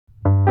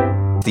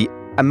The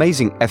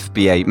amazing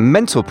FBA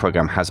mentor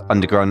program has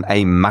undergone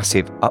a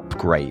massive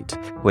upgrade.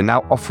 We're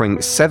now offering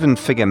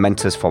 7-figure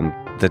mentors from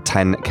the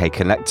 10K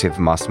Collective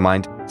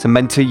Mastermind to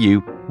mentor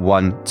you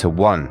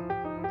one-to-one.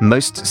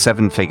 Most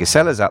 7-figure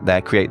sellers out there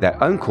create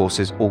their own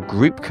courses or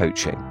group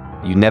coaching.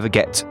 You never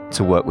get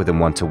to work with them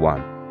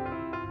one-to-one.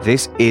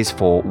 This is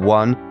for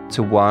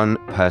one-to-one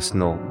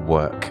personal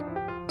work.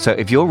 So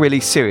if you're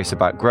really serious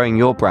about growing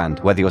your brand,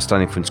 whether you're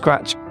starting from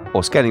scratch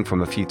or scaling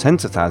from a few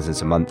tens of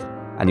thousands a month,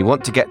 and you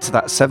want to get to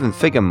that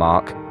 7-figure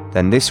mark,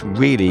 then this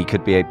really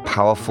could be a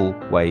powerful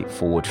way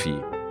forward for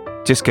you.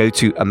 Just go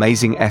to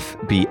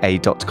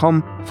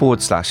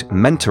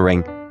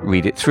amazingfba.com/mentoring,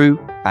 read it through,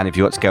 and if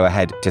you want to go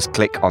ahead, just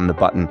click on the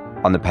button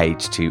on the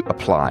page to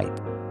apply.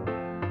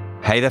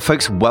 Hey there,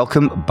 folks.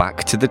 Welcome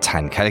back to the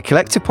 10K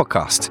Collective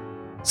podcast.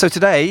 So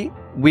today,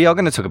 we are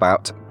going to talk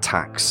about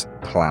tax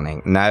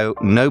planning. Now,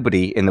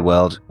 nobody in the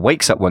world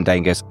wakes up one day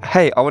and goes,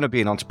 hey, I want to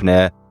be an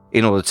entrepreneur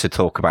in order to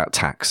talk about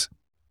tax.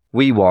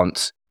 We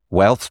want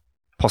wealth,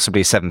 possibly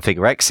a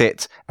 7-figure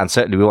exit, and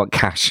certainly we want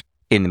cash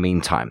in the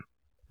meantime.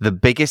 The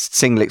biggest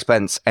single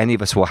expense any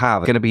of us will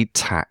have is going to be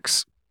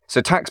tax.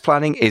 So tax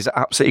planning is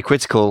absolutely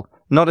critical,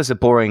 not as a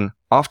boring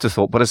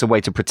afterthought, but as a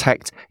way to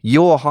protect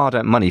your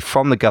hard-earned money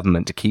from the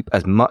government to keep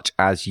as much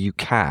as you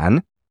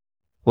can.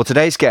 Well,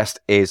 today's guest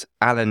is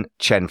Alan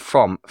Chen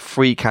from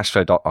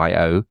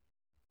freecashflow.io.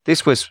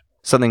 This was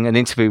an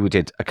interview we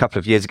did a couple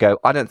of years ago.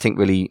 I don't think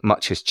really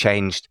much has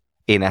changed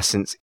in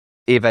essence.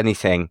 If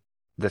anything,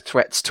 the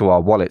threats to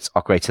our wallets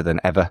are greater than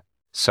ever.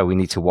 So we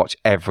need to watch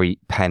every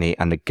penny,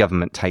 and the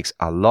government takes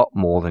a lot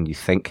more than you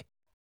think.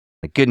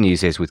 The good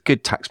news is with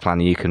good tax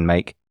planning, you can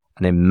make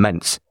an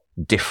immense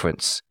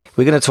difference.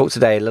 We're going to talk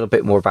today a little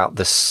bit more about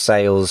the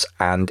sales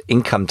and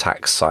income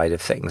tax side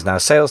of things. Now,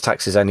 sales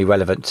tax is only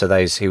relevant to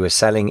those who are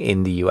selling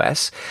in the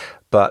US,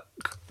 but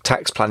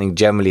tax planning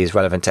generally is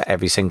relevant to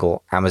every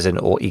single Amazon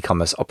or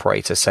e-commerce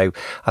operator. So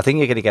I think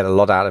you're going to get a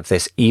lot out of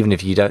this, even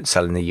if you don't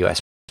sell in the US.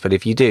 But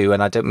if you do,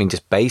 and I don't mean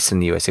just based in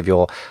the US, if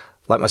you're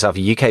like myself,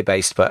 UK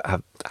based, but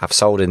have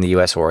sold in the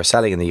US or are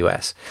selling in the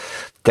US,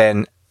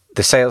 then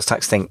the sales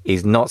tax thing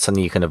is not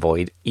something you can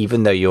avoid.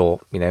 Even though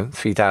you're,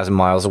 3,000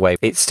 miles away,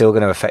 it's still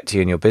going to affect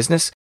you and your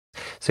business.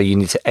 So you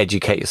need to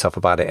educate yourself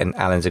about it. And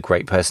Alan's a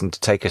great person to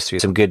take us through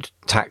some good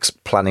tax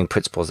planning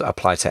principles that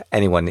apply to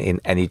anyone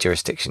in any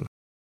jurisdiction.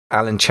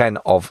 Alan Chen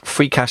of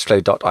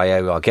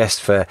freecashflow.io, our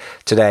guest for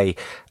today.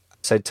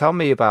 So tell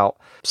me about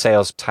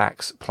sales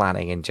tax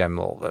planning in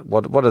general.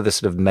 What are the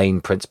sort of main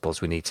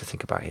principles we need to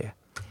think about here?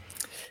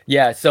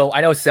 Yeah, so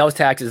I know sales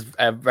tax is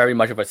very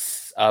much of a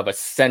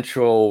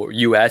central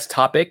U.S.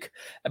 topic,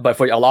 but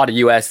for a lot of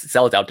U.S.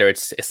 sellers out there,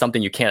 it's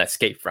something you can't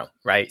escape from,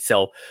 right?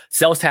 So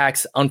sales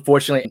tax,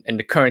 unfortunately, in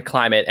the current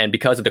climate and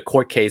because of the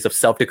court case of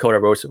South Dakota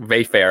versus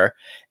Wayfair,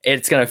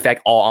 it's going to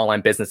affect all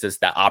online businesses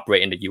that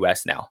operate in the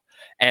U.S. now.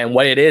 And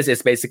what it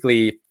is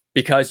basically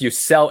because you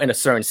sell in a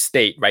certain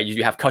state, right?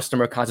 You have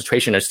customer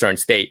concentration in a certain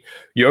state.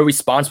 You're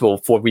responsible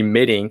for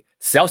remitting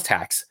sales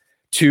tax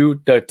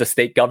to the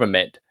state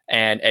government.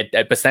 And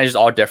percentages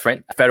are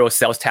different. Federal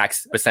sales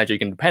tax percentage you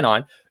can depend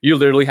on. You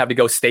literally have to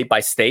go state by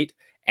state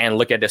and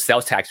look at the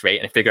sales tax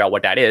rate and figure out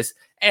what that is.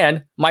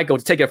 And Michael,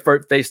 to take it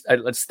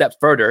a step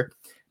further,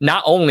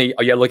 not only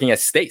are you looking at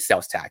state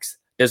sales tax,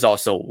 there's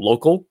also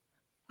local,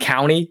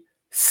 county,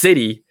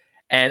 city,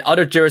 and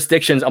other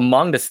jurisdictions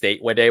among the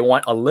state where they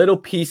want a little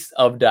piece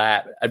of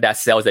that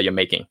sales that you're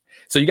making.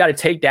 So you got to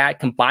take that,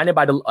 combine it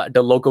by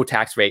the local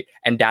tax rate,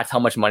 and that's how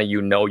much money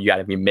you got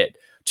to remit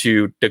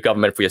to the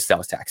government for your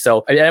sales tax.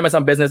 So an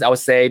Amazon business, I would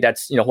say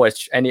that's,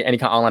 any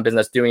kind of online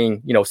business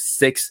doing,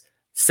 6,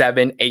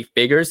 7, 8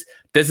 figures.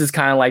 This is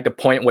kind of like the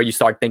point where you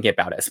start thinking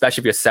about it,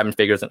 especially if you're 7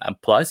 figures and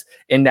plus,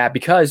 in that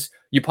because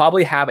you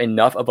probably have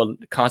enough of a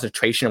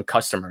concentration of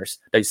customers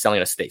that you're selling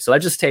in a state. So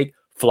let's just take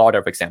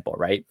Florida, for example,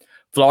 right?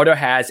 Florida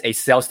has a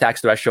sales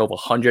tax threshold of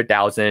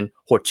 100,000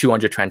 or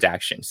 200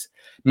 transactions,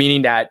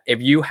 meaning that if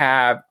you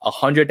have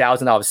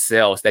 $100,000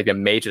 sales that have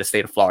been made to the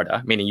state of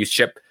Florida, meaning you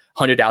ship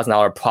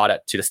 $100,000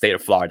 product to the state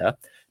of Florida,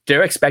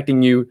 they're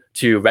expecting you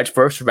to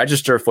first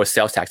register for a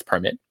sales tax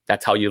permit.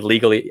 That's how you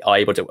legally are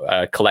able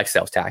to collect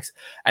sales tax.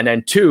 And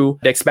then 2,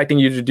 they're expecting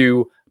you to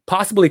do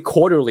possibly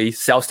quarterly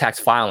sales tax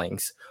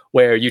filings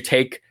where you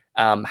take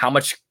how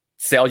much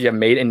sales you have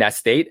made in that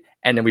state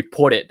and then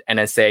report it and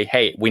then say,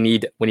 hey, we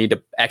need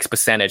the X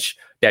percentage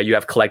that you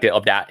have collected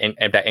of that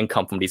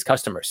income from these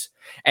customers.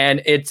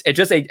 And it's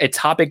just a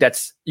topic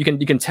that's you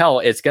can tell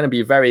it's going to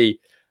be very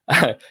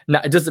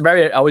not just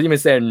very, I would even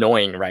say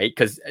annoying, right?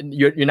 Because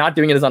you're not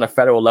doing it on a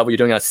federal level, you're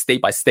doing it on a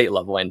state by state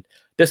level. And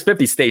there's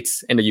 50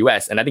 states in the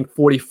US, and I think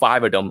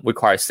 45 of them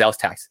require sales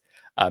tax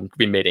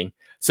remitting.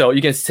 So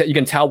you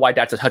can tell why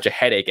that's such a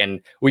headache.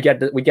 And we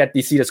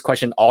see this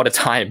question all the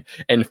time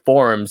in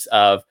forums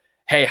of,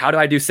 hey, how do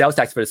I do sales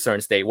tax for a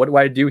certain state? What do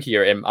I do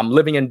here? And I'm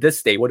living in this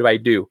state. What do I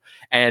do?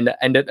 And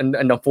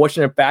the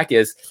unfortunate fact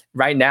is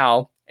right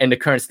now, in the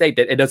current state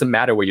that it doesn't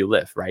matter where you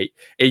live, right?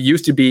 It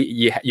used to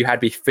be you had to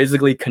be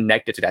physically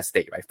connected to that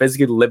state, right?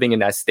 Physically living in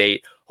that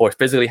state, or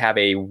physically have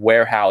a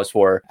warehouse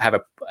or have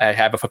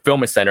a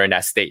fulfillment center in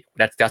that state.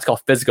 That's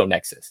called physical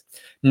nexus.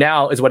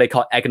 Now is what they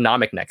call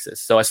economic nexus.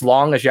 So as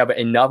long as you have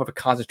enough of a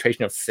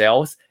concentration of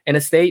sales in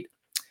a state,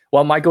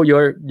 well, Michael,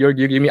 you're going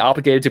to be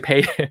obligated to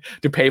pay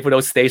to pay for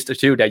those states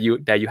too that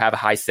you have a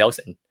high sales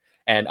in.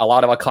 And a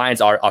lot of our clients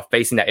are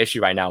facing that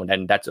issue right now,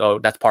 and that's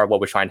part of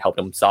what we're trying to help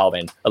them solve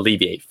and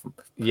alleviate from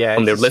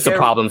their list of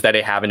problems that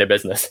they have in their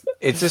business.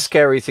 It's a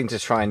scary thing to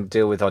try and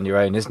deal with on your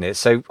own, isn't it?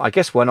 So I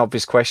guess one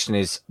obvious question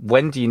is,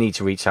 when do you need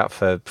to reach out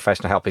for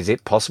professional help? Is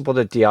it possible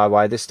to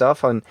DIY this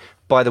stuff? And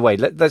by the way,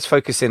 let's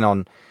focus in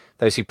on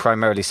those who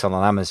primarily sell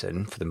on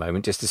Amazon for the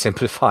moment, just to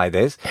simplify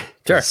this.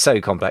 Sure. It's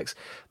so complex.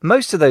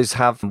 Most of those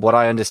have what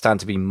I understand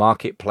to be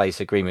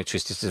marketplace agreements,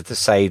 which is to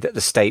say that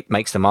the state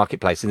makes the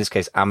marketplace, in this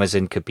case,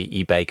 Amazon, could be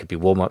eBay, could be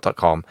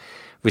Walmart.com,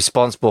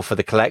 responsible for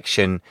the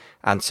collection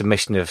and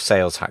submission of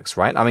sales tax,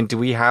 right? I mean, do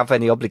we have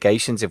any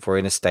obligations if we're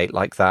in a state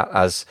like that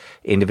as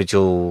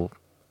individual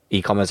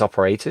e-commerce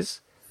operators?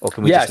 Or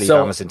can we just leave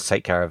Amazon to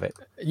take care of it?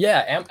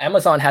 Yeah,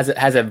 Amazon has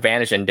an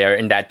advantage in there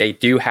in that they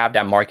do have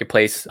that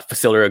marketplace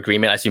facilitator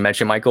agreement, as you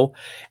mentioned, Michael.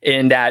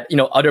 In that,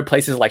 other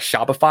places like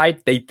Shopify,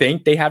 they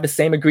think they have the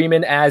same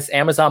agreement as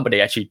Amazon, but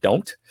they actually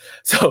don't.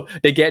 So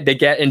they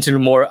get into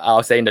more,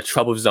 I'll say, in the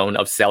trouble zone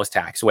of sales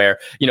tax, where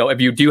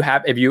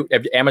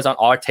if Amazon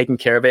are taking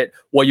care of it,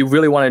 what you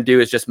really want to do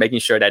is just making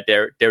sure that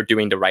they're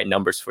doing the right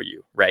numbers for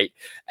you, right?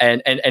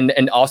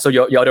 And also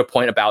your other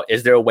point about,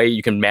 is there a way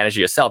you can manage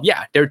it yourself?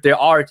 Yeah, there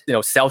are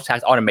sales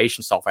tax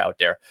automation software out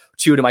there.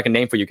 Two of them I can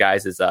name for you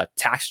guys is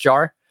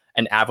TaxJar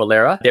and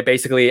Avalara. They're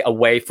basically a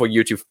way for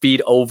you to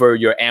feed over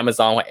your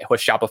Amazon or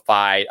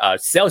Shopify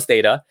sales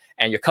data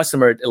and your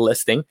customer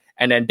listing,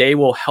 and then they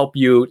will help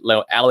you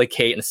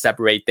allocate and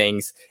separate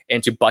things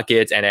into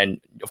buckets, and then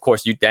of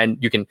course you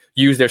can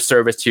use their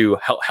service to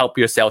help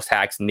your sales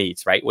tax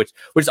needs, right? Which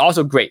is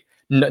also great.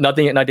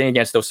 Nothing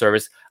against those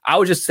services. I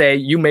would just say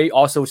you may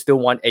also still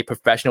want a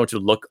professional to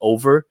look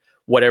over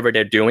whatever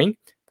they're doing,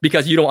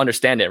 because you don't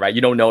understand it, right?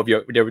 You don't know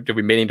if they're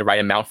remitting the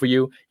right amount for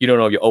you. You don't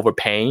know if you're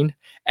overpaying.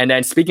 And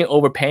then speaking of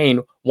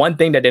overpaying, one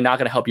thing that they're not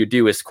going to help you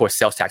do is, of course,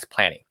 sales tax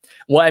planning.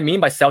 What I mean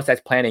by sales tax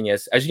planning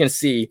is, as you can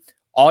see,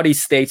 all these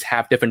states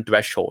have different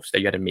thresholds that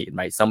you have to meet,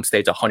 right? Some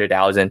states are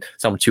 100,000,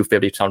 some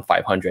 250, some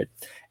 500.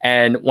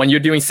 And when you're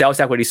doing sales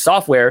tax with these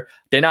software,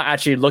 they're not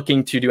actually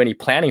looking to do any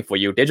planning for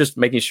you. They're just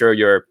making sure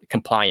you're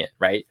compliant,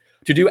 right?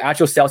 To do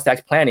actual sales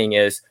tax planning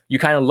is you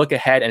kind of look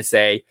ahead and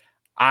say,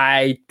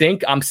 I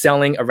think I'm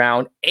selling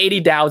around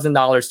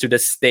 $80,000 to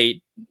this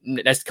state.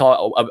 Let's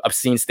call it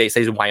obscene state,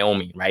 say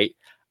Wyoming, right?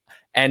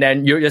 And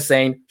then you're just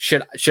saying,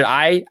 should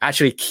I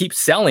actually keep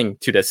selling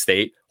to this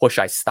state, or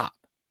should I stop?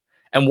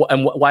 And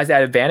why is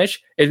that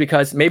advantage? Is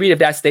because maybe if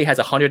that state has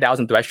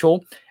 100,000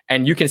 threshold,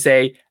 and you can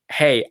say,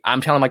 hey,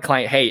 I'm telling my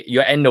client, hey,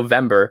 you're in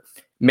November,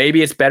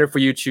 maybe it's better for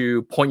you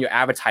to point your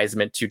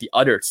advertisement to the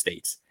other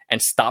states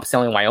and stop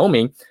selling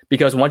Wyoming,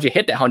 because once you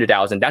hit that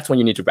 100,000, that's when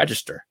you need to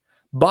register.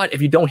 But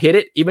if you don't hit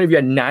it, even if you're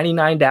at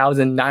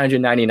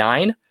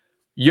 99,999,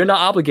 you're not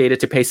obligated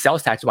to pay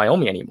sales tax to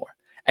Wyoming anymore.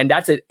 And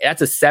that's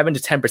a 7 to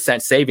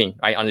 10% saving,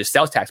 right, on your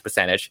sales tax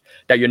percentage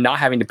that you're not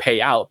having to pay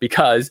out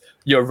because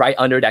you're right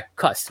under that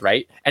cusp,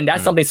 right? And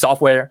that's something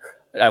software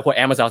what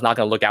Amazon's not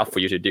going to look out for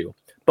you to do.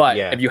 But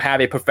if you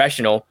have a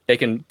professional, they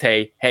can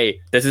say,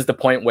 hey, this is the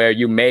point where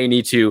you may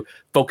need to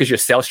focus your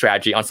sales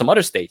strategy on some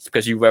other states,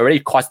 because you've already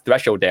crossed the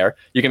threshold there.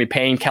 You're going to be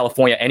paying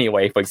California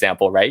anyway, for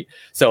example, right?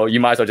 So you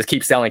might as well just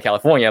keep selling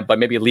California, but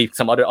maybe leave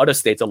some other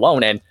states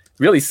alone and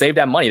really save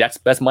that money.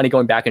 That's money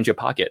going back into your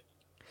pocket.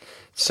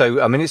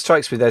 So, I mean, it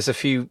strikes me there's a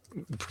few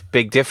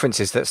big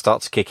differences that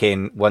start to kick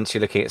in once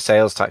you're looking at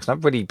sales tax. And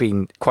I've really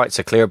been quite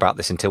so clear about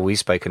this until we've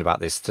spoken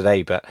about this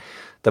today. But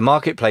the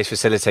marketplace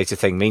facilitator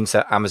thing means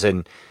that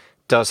Amazon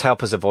does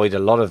help us avoid a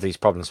lot of these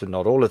problems, but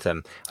not all of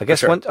them. I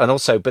guess but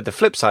the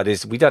flip side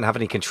is we don't have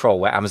any control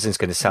where Amazon's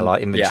going to sell our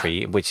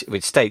inventory, which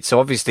state.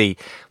 So obviously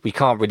we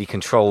can't really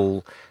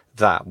control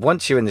that.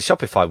 Once you're in the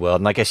Shopify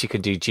world, and I guess you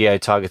could do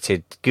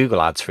geo-targeted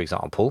Google ads, for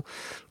example,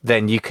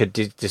 then you could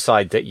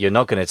decide that you're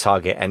not going to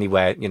target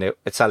anywhere,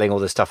 selling all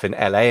the stuff in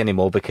LA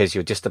anymore because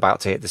you're just about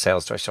to hit the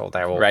sales threshold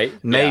there. Or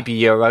maybe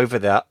you're over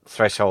that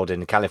threshold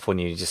in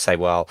California. You just say,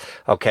 well,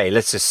 okay,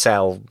 let's just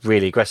sell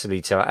really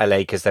aggressively to LA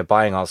because they're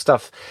buying our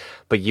stuff,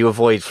 but you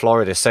avoid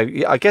Florida. So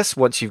I guess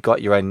once you've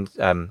got your own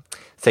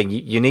thing,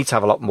 you need to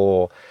have a lot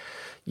more.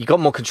 You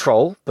got more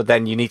control, but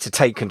then you need to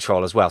take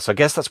control as well. So I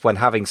guess that's when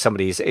having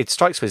somebody, it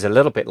strikes me as a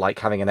little bit like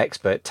having an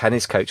expert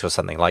tennis coach or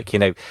something. Like,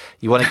 you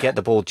want to get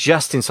the ball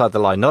just inside the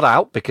line, not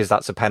out because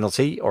that's a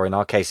penalty, or in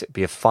our case, it'd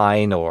be a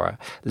fine or a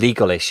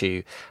legal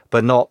issue,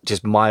 but not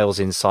just miles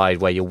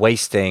inside where you're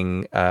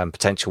wasting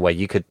potential where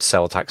you could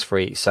sell tax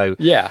free. So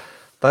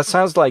that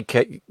sounds like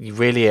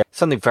really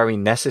something very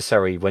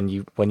necessary when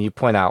you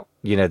point out,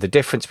 the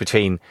difference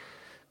between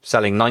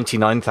selling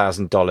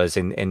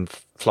 $99,000 in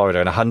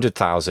Florida and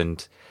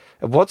 $100,000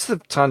 What's the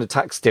kind of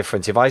tax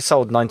difference if I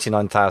sold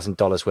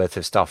 $99,000 worth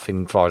of stuff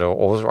in Florida,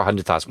 or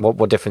 100,000?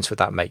 What difference would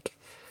that make?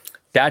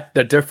 That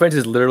the difference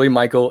is literally,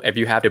 Michael, if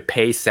you have to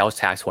pay sales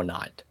tax or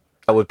not.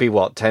 That would be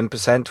what, 10%,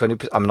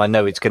 20%? I mean, I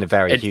know it's going to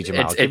vary a huge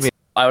amount.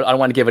 I don't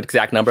want to give an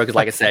exact number because,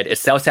 like I said,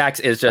 sales tax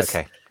is just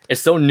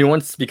it's so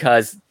nuanced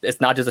because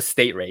it's not just a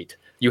state rate.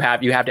 You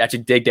have to actually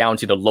dig down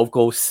to the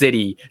local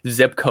city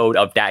zip code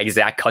of that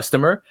exact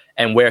customer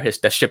and where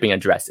the shipping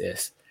address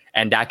is.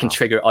 And that can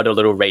trigger other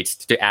little rates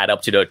to add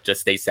up to the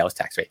state sales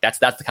tax rate. That's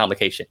the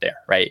complication there,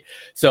 right?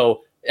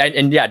 So,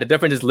 and yeah, the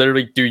difference is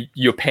literally,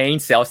 you're paying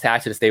sales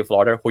tax to the state of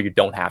Florida or you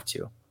don't have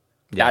to.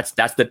 Yeah.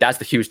 That's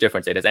the huge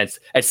difference it is. And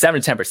it's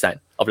 7 to 10%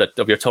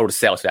 of your total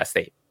sales for that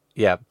state.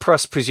 Yeah,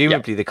 plus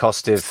presumably the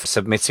cost of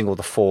submitting all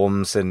the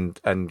forms and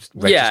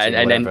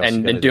registering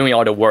and doing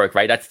all the work,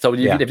 right? That's so if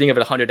you think of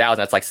it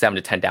 100,000, that's like 7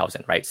 to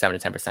 10,000, right? 7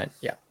 to 10%.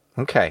 Yeah.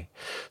 Okay.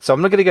 So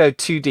I'm not going to go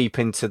too deep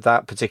into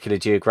that particular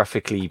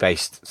geographically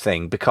based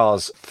thing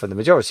because for the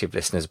majority of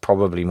listeners,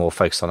 probably more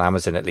focused on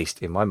Amazon, at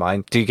least in my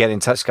mind. Do get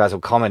in touch, guys, or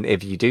comment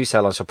if you do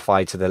sell on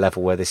Shopify to the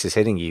level where this is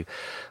hitting you.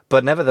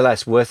 But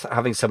nevertheless, worth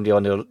having somebody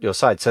on your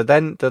side. So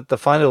then the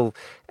final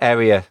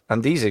area,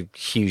 and these are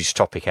huge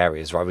topic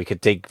areas, right? We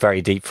could dig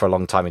very deep for a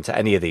long time into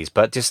any of these,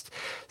 but just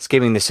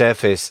skimming the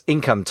surface,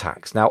 income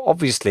tax. Now,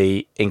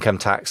 obviously, income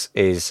tax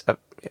is...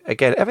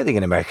 Again, everything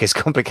in America is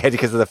complicated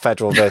because of the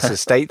federal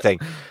versus state thing.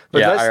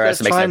 But let's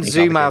try and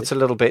zoom out a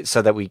little bit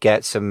so that we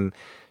get some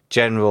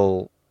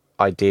general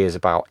ideas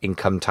about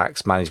income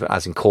tax management,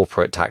 as in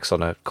corporate tax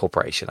on a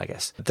corporation, I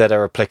guess, that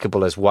are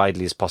applicable as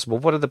widely as possible.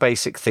 What are the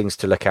basic things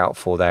to look out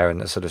for there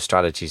and the sort of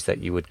strategies that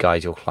you would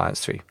guide your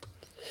clients through?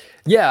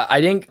 Yeah,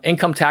 I think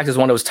income tax is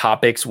one of those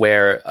topics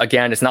where,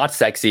 again, it's not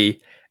sexy.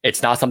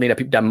 It's not something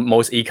that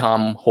most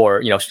e-com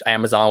or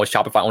Amazon or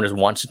Shopify owners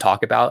want to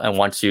talk about and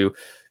want to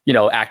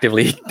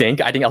actively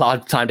think. I think a lot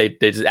of the time they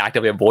just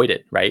actively avoid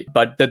it, right?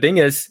 But the thing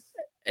is,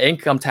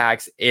 income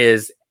tax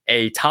is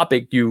a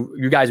topic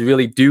you guys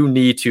really do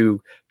need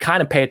to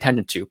kind of pay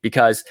attention to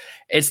because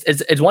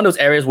it's one of those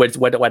areas where it's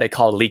what they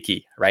call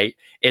leaky, right?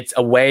 It's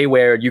a way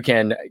where you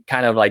can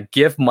kind of like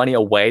give money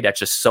away that's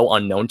just so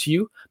unknown to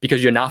you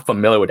because you're not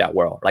familiar with that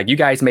world. Like you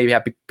guys maybe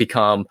have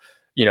become,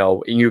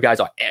 you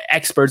guys are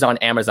experts on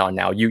Amazon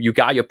now. You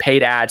got your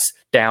paid ads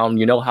down.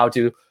 You know how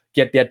to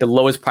get the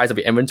lowest price of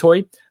your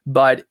inventory.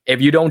 But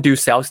if you don't do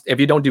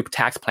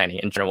tax planning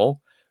in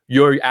general,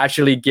 you're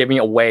actually giving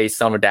away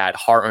some of that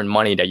hard-earned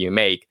money that you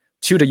make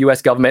to the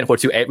U.S. government or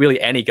to really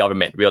any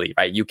government, really,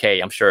 right?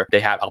 UK, I'm sure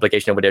they have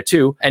obligation over there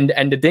too. And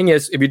the thing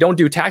is, if you don't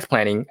do tax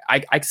planning,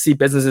 I see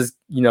businesses,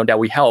 that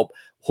we help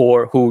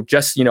who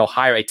just,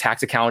 hire a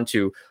tax accountant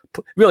to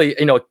really,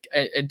 and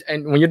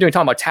when you're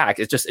talking about tax,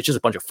 it's just a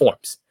bunch of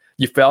forms.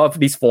 You fill out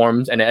these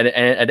forms, and at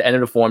the end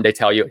of the form, they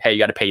tell you, hey, you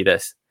got to pay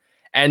this.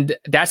 And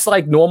that's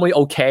like normally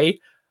okay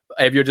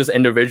if you're just an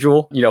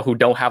individual, who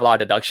don't have a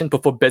lot of deduction.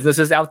 But for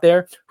businesses out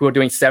there who are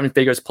doing 7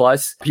 figures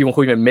plus, people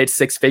who are even mid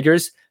 6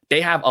 figures,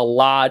 they have a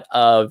lot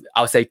of,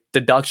 I would say,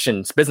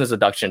 deductions, business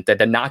deductions that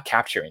they're not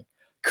capturing.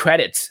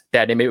 Credits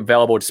that they may be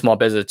available to small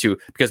business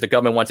because the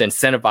government wants to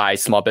incentivize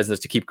small business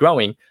to keep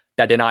growing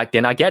that they're not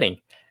getting.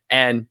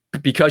 And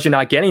because you're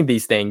not getting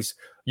these things,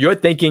 you're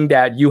thinking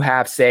that you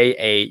have, say,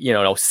 a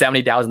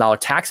 $70,000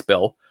 tax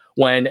bill.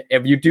 When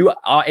if you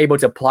are able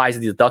to apply the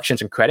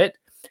deductions and credit,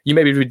 you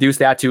maybe reduce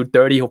that to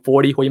 30 or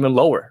 40 or even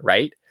lower,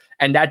 right?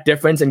 And that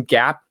difference in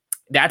gap,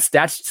 that's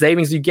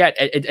savings you get.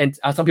 And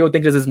some people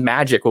think this is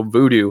magic or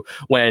voodoo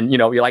when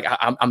you're like,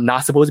 I'm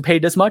not supposed to pay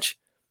this much.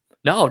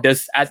 No,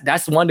 that's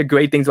one of the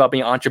great things about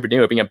being an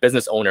entrepreneur, being a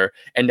business owner,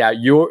 and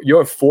that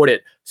you're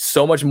afforded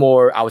so much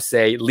more, I would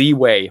say,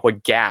 leeway or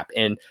gap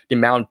in the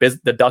amount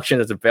of deduction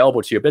that's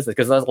available to your business.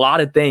 Because there's a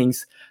lot of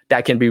things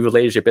that can be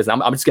related to your business.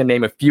 I'm just going to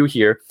name a few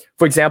here.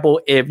 For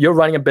example, if you're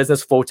running a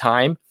business full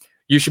time,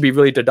 you should be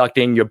really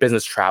deducting your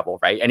business travel,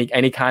 right?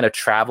 Any kind of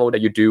travel that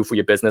you do for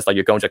your business, like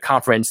you're going to a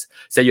conference,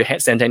 say you're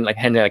attending like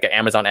an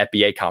Amazon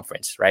FBA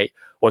conference, right?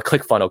 Or a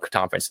ClickFunnels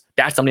conference.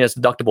 That's something that's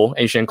deductible and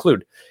you should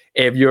include.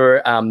 If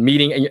you're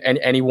meeting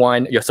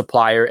anyone, your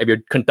supplier, if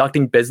you're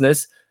conducting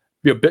business,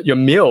 your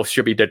meals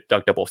should be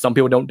deductible. Some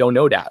people don't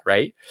know that,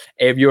 right?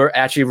 If you're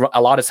actually,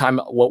 a lot of time,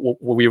 where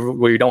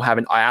we don't have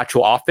an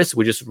actual office,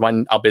 we just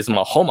run our business from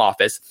a home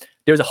office,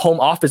 there's a home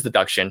office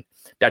deduction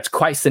that's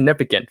quite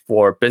significant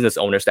for business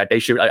owners that they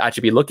should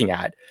actually be looking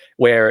at.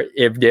 Where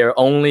if they're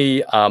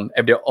only,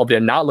 if they're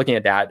not looking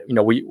at that,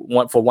 we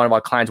want for one of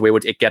our clients, we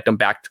would get them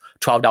back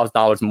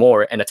 $12,000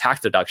 more in a tax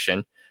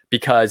deduction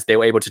because they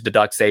were able to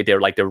deduct, say, their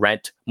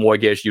rent,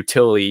 mortgage,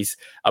 utilities,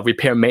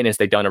 repair, maintenance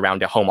they've done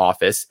around their home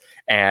office,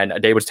 and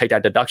they would take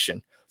that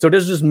deduction. So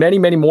there's just many,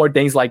 many more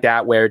things like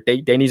that where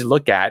they need to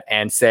look at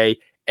and say,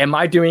 am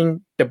I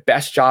doing the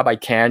best job I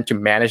can to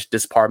manage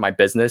this part of my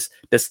business,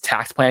 this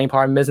tax planning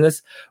part of my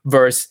business,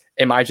 versus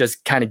am I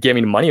just kind of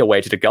giving money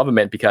away to the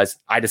government because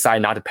I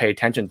decided not to pay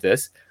attention to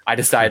this? I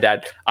decided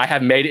that I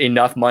have made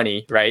enough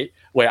money, right,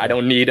 where I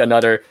don't need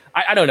another.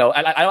 I don't know.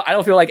 I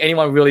don't feel like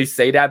anyone really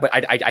say that, but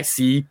I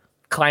see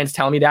clients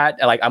tell me that.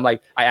 I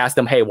ask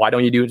them, hey, why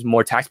don't you do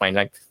more tax planning?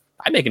 Like,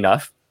 I make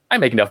enough. I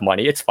make enough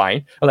money. It's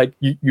fine. I'm like,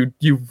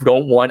 you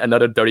don't want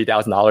another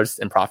 $30,000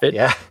 in profit.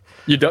 Yeah.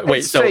 You don't wait.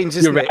 It's strange,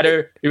 So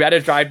you rather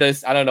drive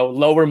this, I don't know,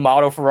 lower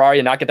model Ferrari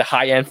and not get the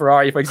high end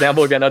Ferrari, for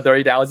example, if you another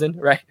 30,000,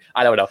 right?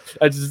 I don't know.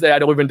 I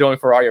know we've been doing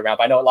Ferrari around,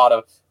 but I know a lot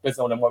of business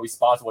owners are more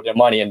responsible with their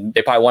money, and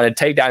they probably want to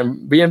take that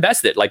and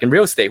reinvest it, like in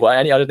real estate, or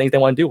any other things they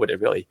want to do with it,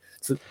 really,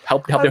 to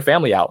help their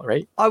family out,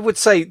 right? I would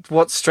say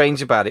what's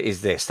strange about it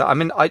is this. That, I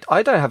mean,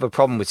 I don't have a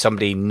problem with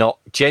somebody not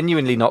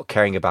genuinely not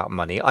caring about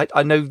money.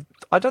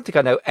 I don't think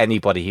I know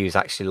anybody who's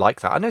actually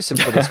like that. I know some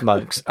Buddhist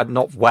monks are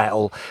not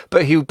well,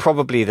 but who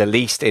probably the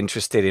least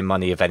interested in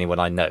money of anyone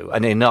I know.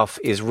 And enough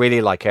is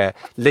really like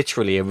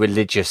literally a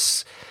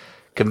religious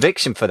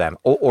conviction for them.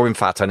 Or in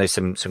fact, I know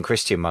some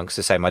Christian monks,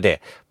 the same idea.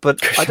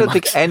 But I don't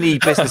think any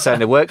business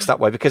owner works that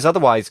way, because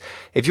otherwise,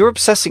 if you're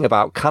obsessing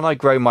about, can I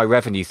grow my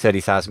revenue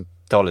 $30,000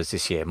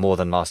 this year, more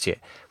than last year,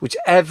 which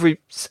every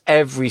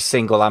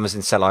single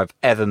Amazon seller I've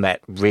ever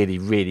met really,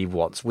 really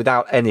wants,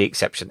 without any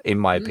exception, in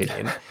my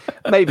opinion,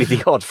 maybe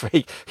the odd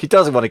freak who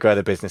doesn't want to grow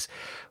their business.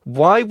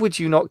 Why would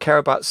you not care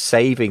about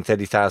saving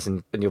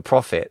 30,000 in your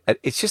profit?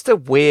 It's just a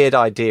weird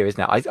idea,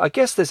 isn't it? I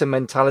guess there's a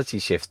mentality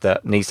shift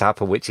that needs to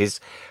happen, which is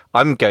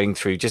I'm going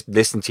through, just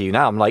listening to you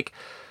now. I'm like,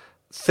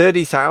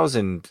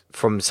 30,000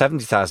 from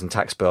 70,000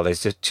 tax bill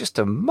is just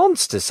a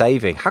monster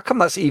saving. How come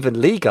that's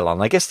even legal?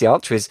 And I guess the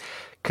answer is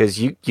because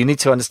you need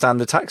to understand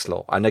the tax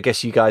law. And I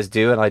guess you guys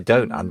do and I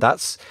don't. And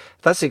that's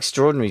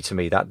extraordinary to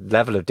me, that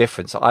level of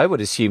difference. I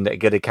would assume that a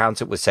good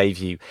accountant would save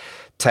you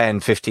 10,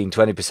 15,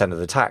 20% of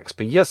the tax,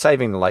 but you're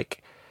saving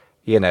like,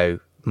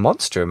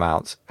 monster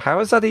amounts. How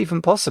is that even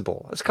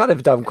possible? It's kind of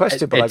a dumb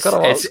question, but I've got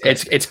to ask.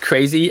 It's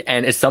crazy,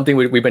 and it's something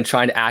we've been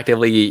trying to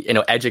actively,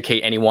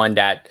 educate anyone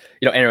that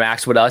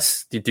interacts with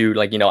us to do.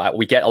 Like,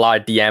 we get a lot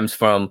of DMs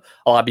from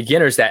a lot of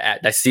beginners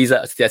that sees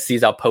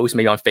our post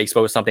maybe on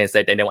Facebook or something and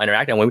say they don't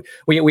interact, and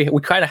we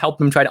kind of help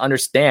them try to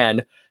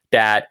understand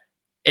that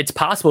it's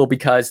possible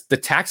because the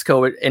tax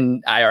code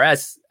in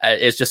IRS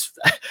is just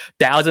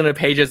thousands of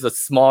pages of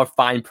small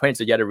fine prints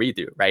that you got to read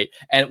through, right?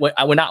 And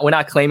we're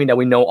not claiming that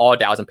we know all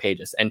 1,000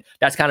 pages, and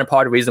that's kind of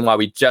part of the reason why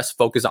we just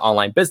focus on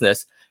online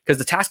business, because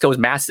the tax code is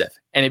massive.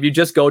 And if you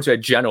just go to a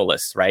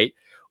generalist, right,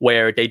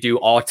 where they do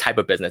all type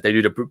of business, they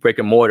do the brick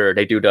and mortar,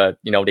 they do the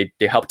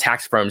they help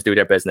tax firms do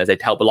their business, they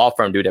help a law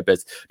firm do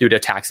their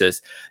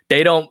taxes.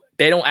 They don't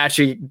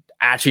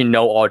actually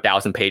know all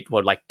 1,000 page,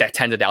 or like that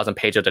tens of thousand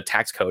pages of the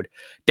tax code.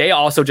 They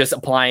also just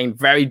applying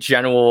very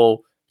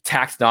general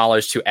tax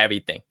knowledge to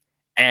everything,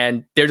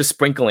 and they're just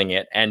sprinkling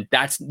it. And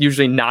that's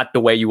usually not the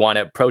way you want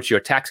to approach your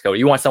tax code.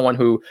 You want someone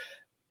who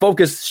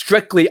focus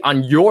strictly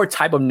on your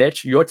type of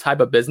niche, your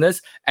type of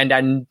business, and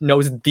then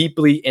knows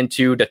deeply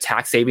into the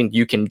tax saving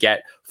you can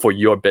get for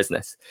your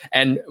business.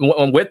 And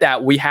with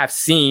that, we have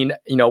seen,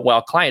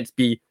 clients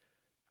be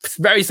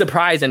very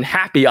surprised and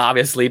happy,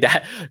 obviously,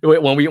 that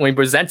when we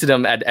present to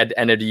them at the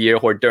end of the year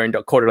or during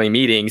the quarterly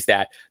meetings,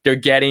 that they're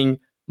getting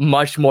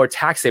much more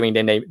tax saving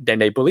than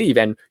they believe.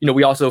 And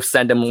we also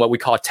send them what we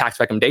call tax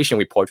recommendation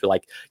reports. We're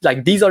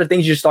like these are the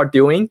things you start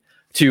doing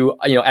to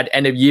at the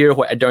end of year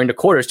or during the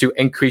quarters to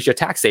increase your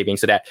tax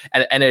savings, so that at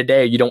the end of the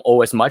day you don't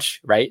owe as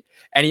much, right?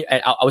 And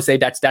I would say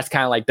that's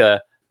kind of like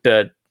the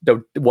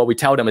what we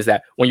tell them is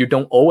that when you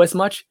don't owe as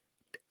much,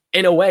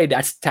 in a way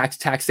that's tax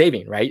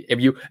saving, right? If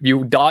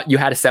you thought you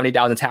had a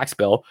 70,000 tax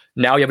bill,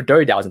 now you have a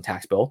 30,000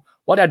 tax bill.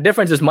 Well, that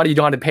difference is money you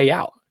don't have to pay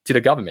out to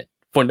the government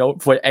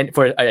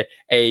I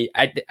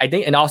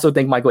think, and also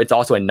think, Michael, it's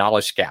also a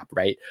knowledge gap,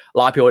 right? A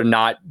lot of people are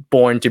not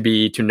born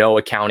to know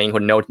accounting or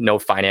know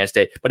finance,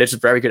 but they're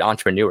just very good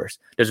entrepreneurs.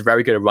 They're just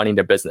very good at running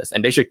their business,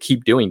 and they should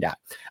keep doing that.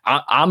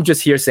 I'm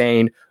just here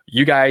saying,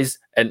 you guys,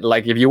 and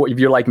like if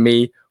you're like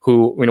me,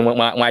 who when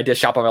I did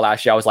Shop Over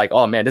last year, I was like,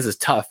 oh man, this is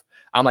tough.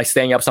 I'm like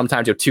staying up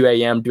sometimes till 2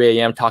 a.m., 3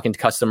 a.m., talking to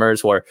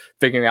customers or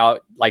figuring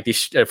out like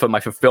these for my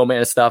fulfillment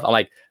and stuff. I'm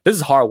like, this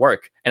is hard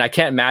work, and I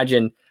can't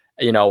imagine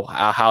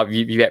how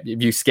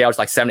you scale to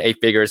like 7 to 8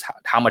 figures,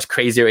 how much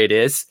crazier it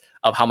is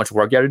of how much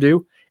work you got to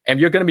do. And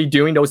if you're going to be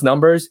doing those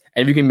numbers,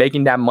 and if you can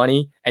making that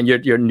money, and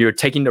you're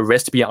taking the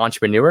risk to be an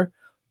entrepreneur,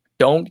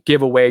 don't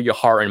give away your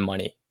hard-earned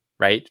money,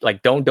 right?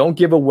 Like don't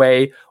give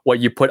away what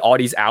you put all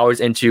these hours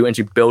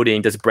into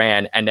building this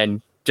brand, and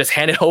then just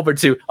hand it over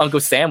to Uncle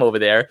Sam over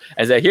there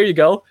and say, here you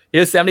go,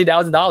 here's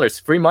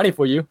 $70,000 free money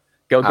for you.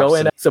 Go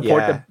and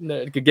support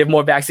give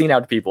more vaccine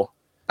out to people.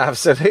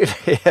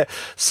 Absolutely. Yeah.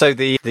 So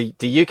the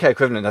UK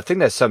equivalent, I think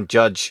there's some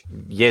judge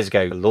years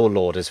ago, law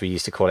lord as we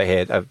used to call it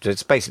here.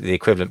 It's basically the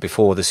equivalent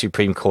before the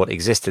Supreme Court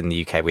existed in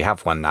the UK. We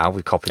have one now.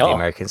 We copied the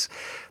Americans.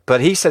 But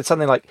he said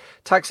something like,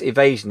 tax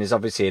evasion is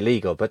obviously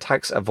illegal, but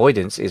tax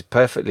avoidance is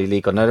perfectly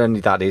legal. Not only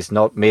that, is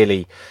not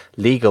merely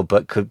legal,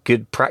 but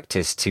good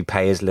practice to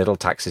pay as little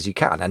tax as you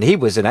can. And he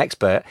was an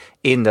expert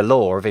in the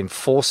law of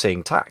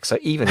enforcing tax. So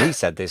even he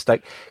said this,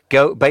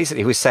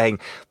 he was saying,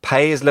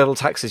 pay as little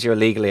tax as you're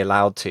legally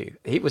allowed to.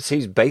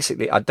 He's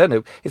basically, I don't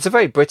know, it's a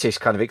very British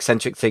kind of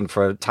eccentric thing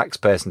for a tax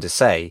person to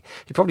say.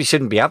 He probably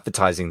shouldn't be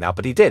advertising that,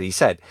 but he did. He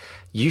said,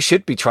 you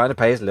should be trying to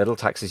pay as little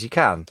tax as you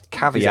can.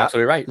 Caveat, He's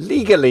absolutely right.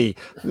 Legally,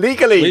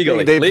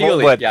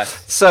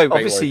 yes. So Great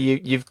obviously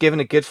word. you've given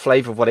a good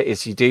flavor of what it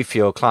is you do for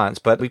your clients,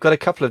 but we've got a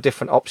couple of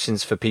different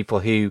options for people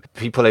who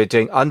are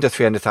doing under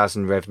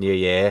 300,000 revenue a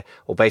year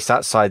or based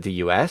outside the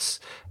US.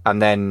 And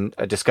then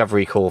a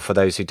discovery call for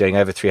those who are doing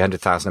over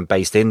 300,000 and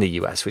based in the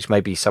US, which may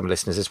be some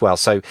listeners as well.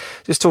 So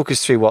just talk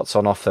us through what's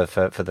on offer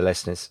for the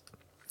listeners.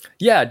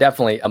 Yeah,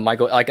 definitely,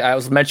 Michael. Like I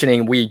was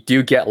mentioning, we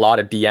do get a lot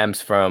of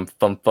DMs from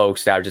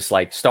folks that are just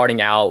like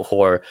starting out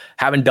or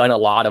haven't done a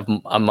lot of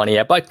money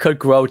yet, but could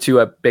grow to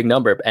a big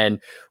number. And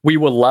we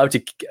would love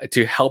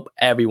to help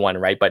everyone,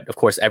 right? But of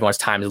course, everyone's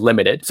time is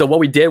limited. So what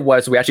we did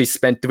was we actually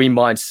spent 3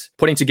 months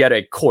putting together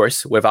a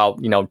course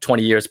without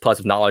 20 years plus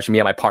of knowledge. Me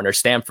and my partner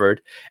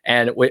Stanford,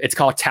 and it's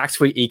called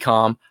Tax-Free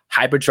Ecom: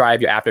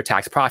 Hyperdrive Your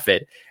After-Tax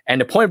Profit.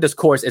 And the point of this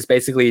course is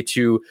basically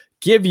to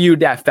give you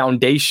that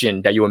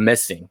foundation that you were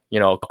missing,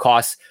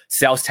 across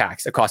sales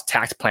tax, across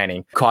tax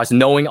planning, across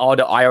knowing all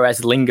the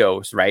IRS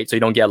lingos, right? So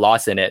you don't get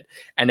lost in it.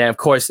 And then, of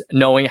course,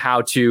 knowing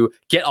how to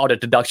get all the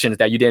deductions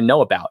that you didn't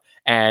know about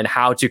and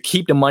how to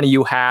keep the money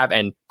you have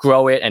and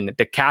grow it and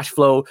the cash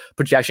flow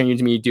projection you need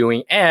to be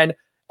doing. And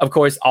of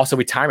course, also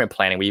retirement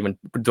planning. We even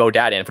throw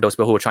that in for those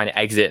people who are trying to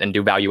exit and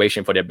do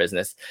valuation for their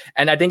business.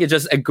 And I think it's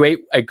just a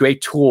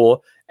great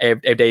tool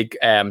if they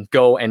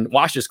go and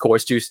watch this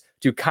course to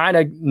kind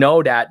of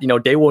know that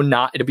they will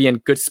not, it'll be in a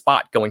good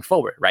spot going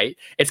forward, right?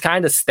 It's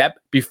kind of the step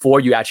before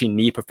you actually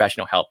need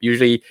professional help.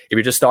 Usually, if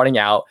you're just starting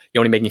out,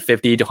 you're only making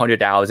 50 to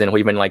 100,000 or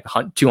even like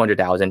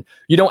 200,000.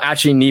 You don't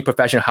actually need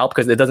professional help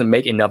because it doesn't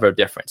make enough of a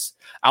difference.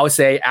 I would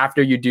say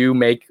after you do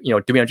make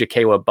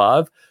 300K or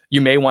above, you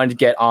may want to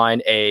get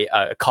on a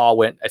call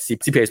with a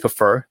CPAs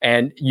prefer,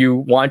 and you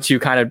want to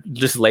kind of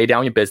just lay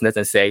down your business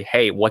and say,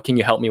 hey, what can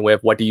you help me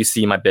with? What do you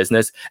see in my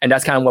business? And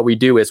that's kind of what we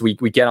do is we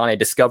get on a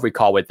discovery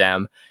call with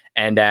them.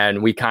 And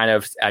then we kind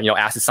of,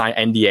 ask to sign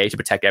NDA to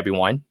protect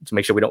everyone to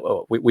make sure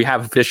we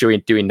have officially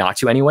doing not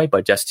to anyway,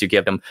 but just to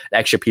give them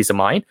extra peace of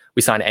mind.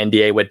 We sign an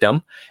NDA with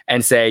them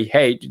and say,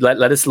 hey,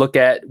 let us look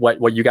at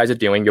what you guys are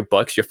doing, your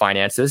books, your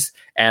finances,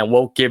 and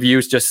we'll give you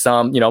just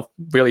some,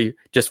 really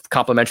just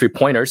complimentary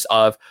pointers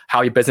of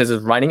how your business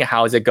is running,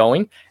 how is it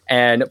going.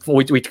 And at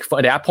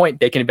that point,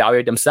 they can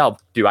evaluate themselves.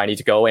 Do I need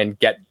to go and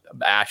get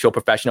actual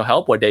professional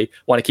help, or they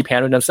want to keep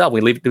handling themselves? We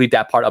leave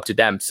that part up to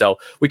them. So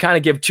we kind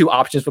of give two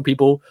options for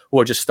people who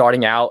are just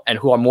starting out and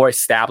who are more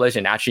established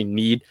and actually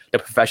need the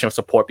professional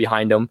support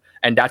behind them.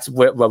 And that's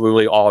what we're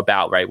really all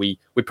about, right? We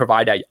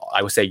provide that,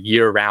 I would say,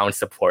 year-round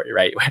support,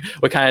 right?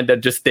 We're kind of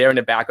just there in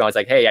the background. It's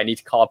like, hey, I need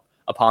to call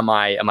upon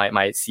my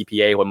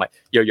CPA or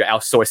your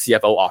outsourced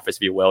CFO office,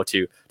 if you will,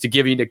 to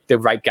give you the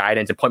right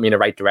guidance and point me in the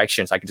right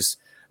direction, so I can just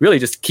really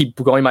just keep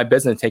growing my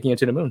business and taking it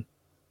to the moon.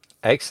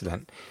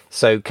 Excellent.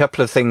 So a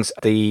couple of things,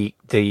 the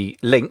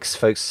links,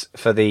 folks,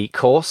 for the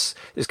course,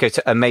 just go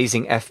to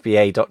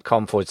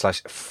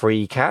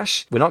amazingfba.com/free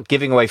cash. We're not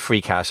giving away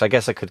free cash. I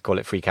guess I could call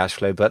it free cash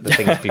flow, but the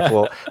thing is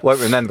people won't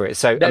remember it.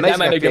 So that might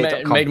make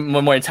it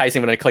more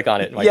enticing when I click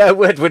on it. Yeah, it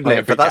would, wouldn't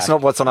it? But that's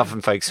not what's on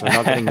offer, folks. We're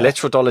not getting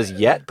literal dollars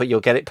yet, but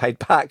you'll get it paid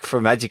back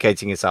from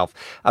educating yourself.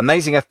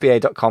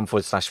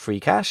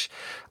 amazingfba.com/free cash.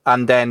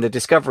 And then the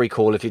discovery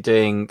call, if you're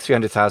doing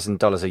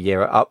 $300,000 a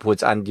year or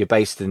upwards and you're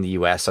based in the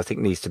US, I think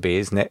needs to be,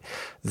 isn't it?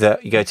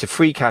 That you go to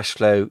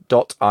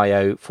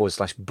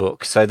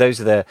freecashflow.io/book. So those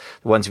are the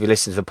ones if you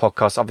listen to the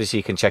podcast. Obviously,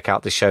 you can check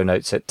out the show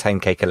notes at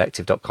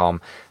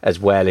 10kcollective.com as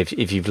well if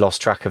you've lost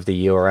track of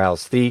the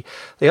URLs. The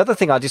other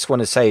thing I just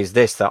want to say is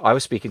this, that I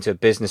was speaking to a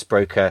business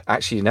broker,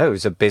 actually, no, it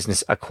was a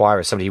business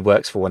acquirer, somebody who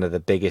works for one of the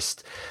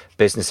biggest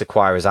business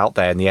acquirers out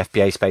there in the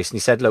FBA space. And he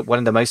said, look, one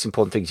of the most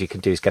important things you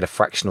can do is get a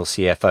fractional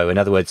CFO. In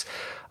other words,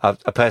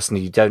 a person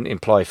you don't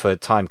employ for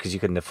time because you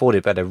couldn't afford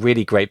it, but a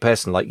really great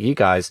person like you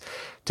guys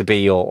to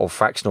be your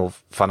fractional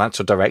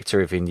financial director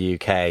if in the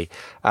UK,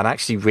 and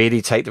actually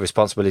really take the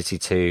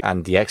responsibility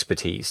and the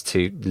expertise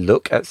to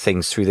look at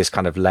things through this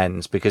kind of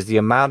lens, because the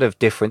amount of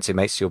difference it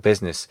makes to your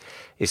business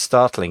is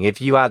startling.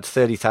 If you add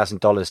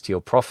 $30,000 to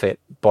your profit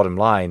bottom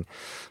line,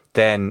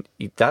 then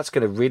that's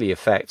going to really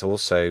affect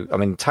also, I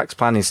mean, tax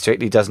planning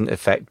strictly doesn't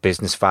affect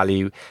business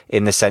value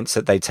in the sense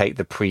that they take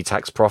the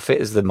pre-tax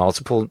profit as the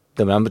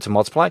number to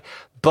multiply.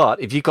 But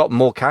if you've got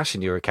more cash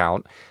in your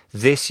account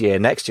this year,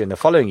 next year, and the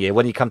following year,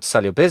 when you come to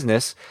sell your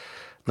business,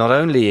 not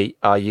only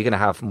are you going to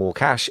have more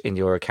cash in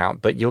your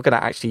account, but you're going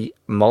to actually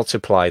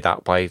multiply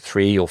that by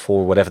 3 or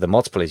 4, whatever the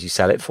multiple is you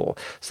sell it for.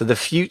 So the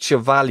future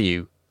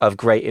value of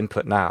great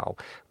input now,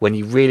 when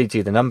you really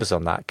do the numbers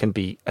on that, can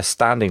be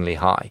astoundingly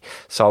high.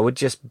 So I would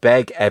just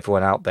beg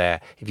everyone out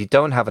there, if you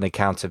don't have an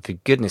accountant, for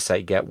goodness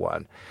sake, get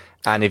one.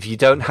 And if you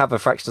don't have a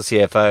fractional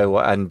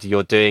CFO and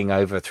you're doing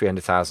over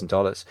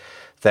 $300,000,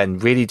 then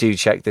really do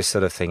check this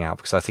sort of thing out,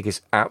 because I think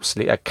it's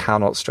absolutely, I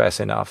cannot stress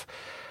enough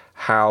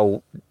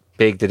how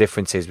big the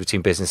difference is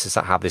between businesses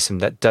that have this and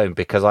that don't,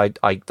 because I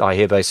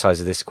hear both sides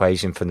of this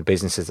equation from the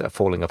businesses that are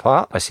falling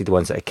apart. I see the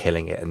ones that are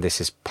killing it, and this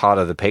is part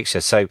of the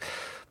picture. So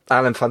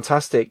Alan,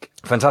 fantastic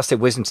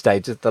wisdom today.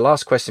 The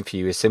last question for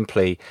you is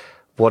simply,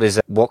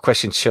 what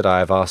question should I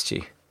have asked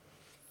you?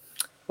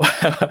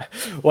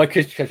 What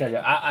could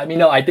I mean?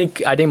 No, I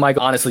think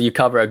Michael, honestly, you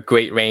cover a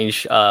great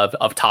range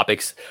of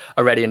topics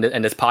already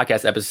in this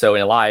podcast episode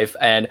and live.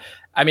 And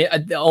I mean,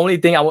 the only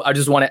thing I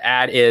just want to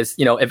add is,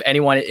 if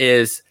anyone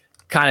is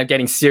kind of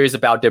getting serious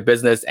about their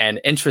business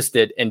and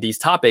interested in these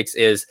topics,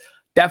 is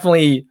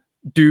definitely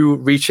do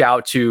reach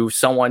out to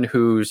someone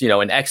who's,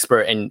 an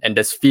expert in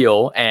this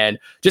field and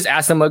just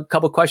ask them a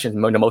couple of questions.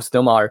 Most of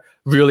them are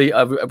really,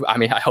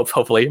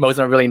 hopefully most of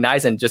them are really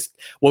nice, and just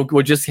we'll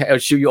just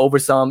shoot you over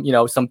some,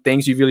 some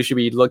things you really should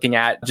be looking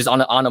at just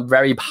on a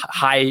very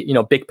high,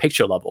 big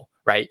picture level,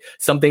 right?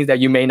 Some things that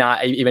you may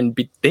not even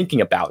be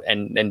thinking about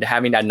and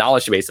having that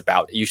knowledge base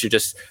about, you should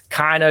just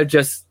kind of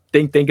just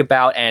think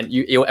about, and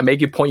it'll make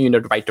you point you in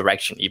the right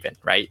direction even,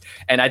 right?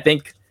 And I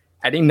think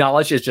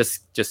knowledge is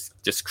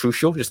just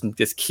crucial,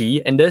 just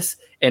key in this,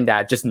 in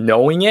that just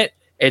knowing it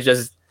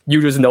you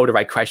just know the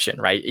right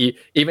question, right?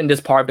 Even this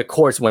part of the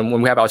course,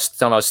 when we have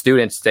some of our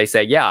students, they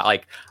say, yeah,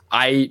 like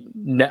I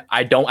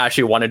don't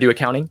actually want to do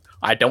accounting.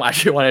 I don't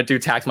actually want to do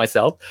tax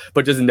myself,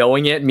 but just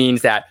knowing it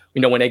means that,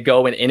 when they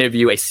go and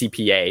interview a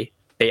CPA,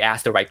 they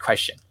ask the right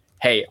question.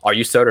 Hey, are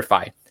you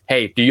certified?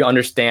 Hey, do you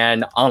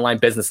understand online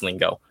business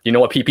lingo? Do you know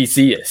what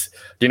PPC is?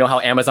 Do you know how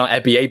Amazon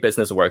FBA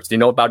business works? Do you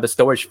know about the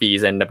storage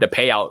fees and the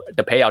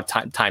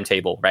payout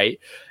timetable, right?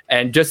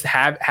 And just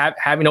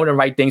having all the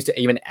right things to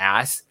even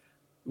ask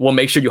will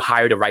make sure you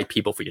hire the right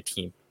people for your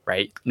team,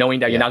 right? Knowing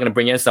that you're not going to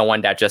bring in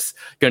someone that just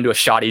going to do a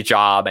shoddy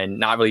job and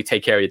not really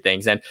take care of your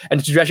things. And to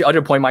address your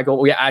other point,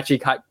 Michael, we actually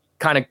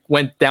kind of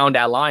went down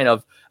that line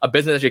of a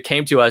business that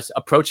came to us,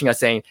 approaching us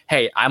saying,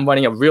 hey, I'm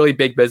running a really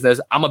big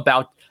business.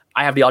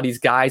 I have all these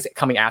guys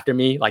coming after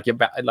me, like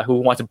who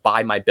want to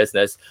buy my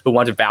business, who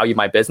want to value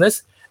my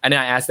business. And then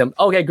I asked them,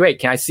 okay, great.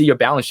 Can I see your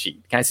balance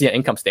sheet? Can I see an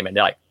income statement?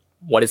 They're like,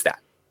 what is that?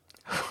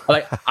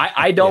 Like,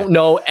 I don't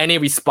know any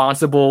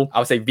responsible, I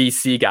would say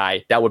VC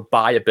guy that would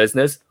buy a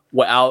business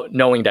without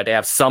knowing that they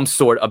have some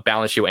sort of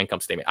balance sheet or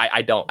income statement.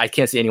 I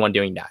can't see anyone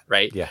doing that,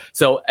 right? Yeah.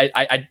 So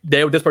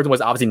this person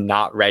was obviously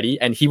not ready,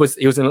 and he was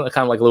in kind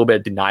of like a little bit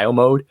of denial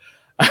mode.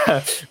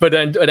 But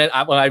then when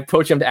I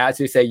approached him to ask,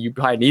 you say you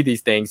probably need these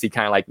things, he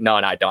kind of like, no,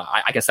 I don't.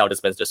 I can sell this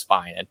business just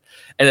fine.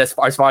 And as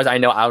far as I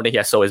know, I don't think he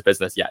has sold his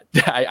business yet.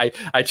 I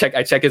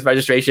check his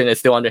registration; it's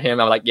still under him.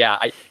 I'm like,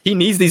 yeah, he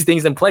needs these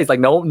things in place. Like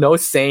no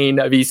sane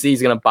VC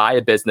is going to buy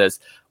a business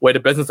where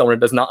the business owner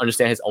does not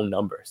understand his own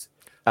numbers.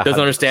 Doesn't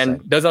understand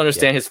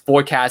his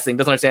forecasting,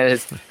 doesn't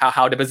understand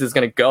how the business is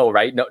going to go,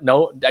 right?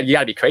 No, you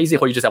got to be crazy,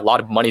 or you just have a lot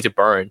of money to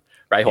burn,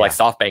 right? Or like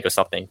SoftBank or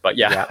something.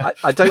 But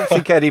I don't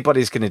think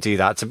anybody's going to do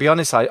that. To be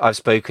honest, I've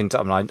spoken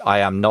to, I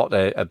am not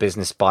a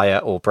business buyer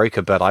or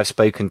broker, but I've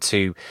spoken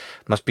to,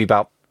 must be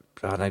about,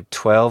 I don't know,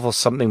 12 or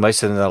something,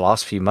 most of them in the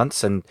last few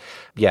months. And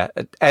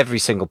every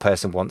single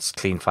person wants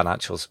clean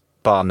financials.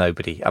 Bar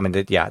nobody. I mean,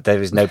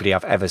 there is nobody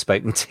I've ever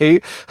spoken to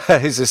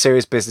who's a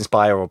serious business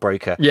buyer or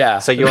broker. Yeah.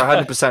 So you're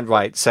 100%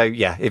 right. So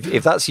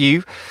if that's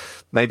you,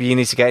 maybe you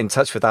need to get in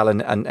touch with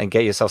Alan and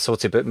get yourself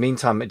sorted. But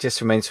meantime, it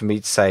just remains for me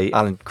to say,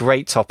 Alan,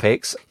 great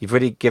topics. You've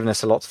really given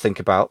us a lot to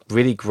think about.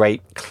 Really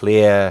great,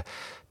 clear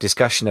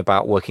discussion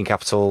about working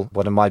capital.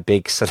 One of my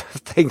big sort of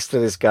things to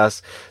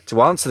discuss,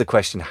 to answer the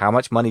question, how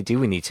much money do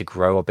we need to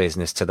grow our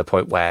business to the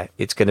point where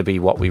it's going to be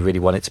what we really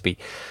want it to be?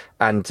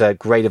 And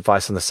great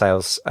advice on the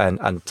sales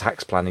and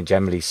tax planning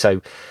generally.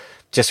 So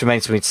just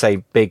remains for me to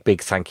say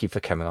big thank you for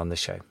coming on the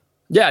show.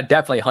 Yeah,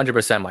 definitely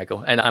 100%,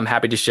 Michael. And I'm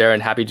happy to share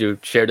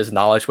this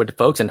knowledge with the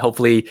folks. And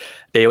hopefully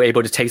they were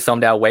able to take some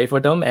of that away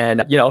for them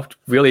and,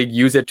 really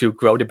use it to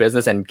grow the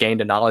business and gain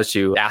the knowledge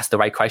to ask the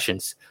right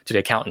questions to the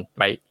accountant,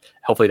 right?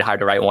 Hopefully to hire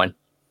the right one.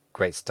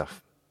 Great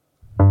stuff.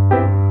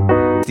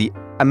 The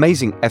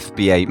amazing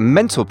FBA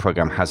mentor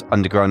program has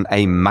undergone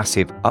a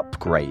massive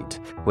upgrade.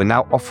 We're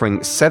now offering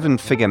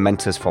 7-figure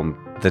mentors from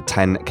the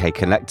 10K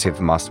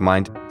Collective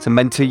Mastermind to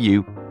mentor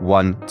you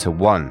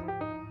one-to-one.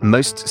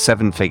 Most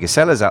 7-figure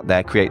sellers out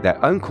there create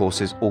their own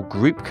courses or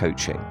group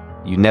coaching.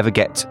 You never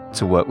get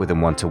to work with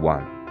them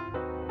one-to-one.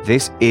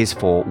 This is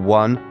for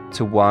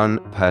one-to-one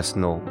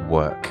personal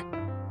work.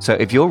 So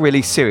if you're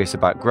really serious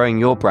about growing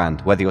your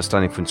brand, whether you're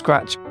starting from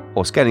scratch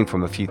or scaling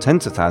from a few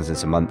tens of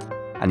thousands a month,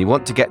 and you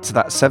want to get to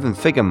that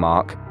 7-figure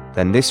mark,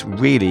 then this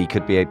really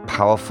could be a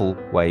powerful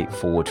way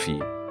forward for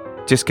you.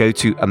 Just go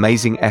to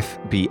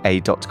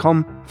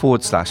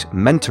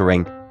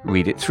amazingfba.com/mentoring,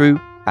 read it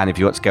through, and if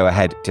you want to go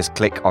ahead, just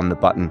click on the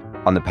button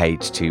on the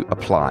page to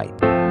apply.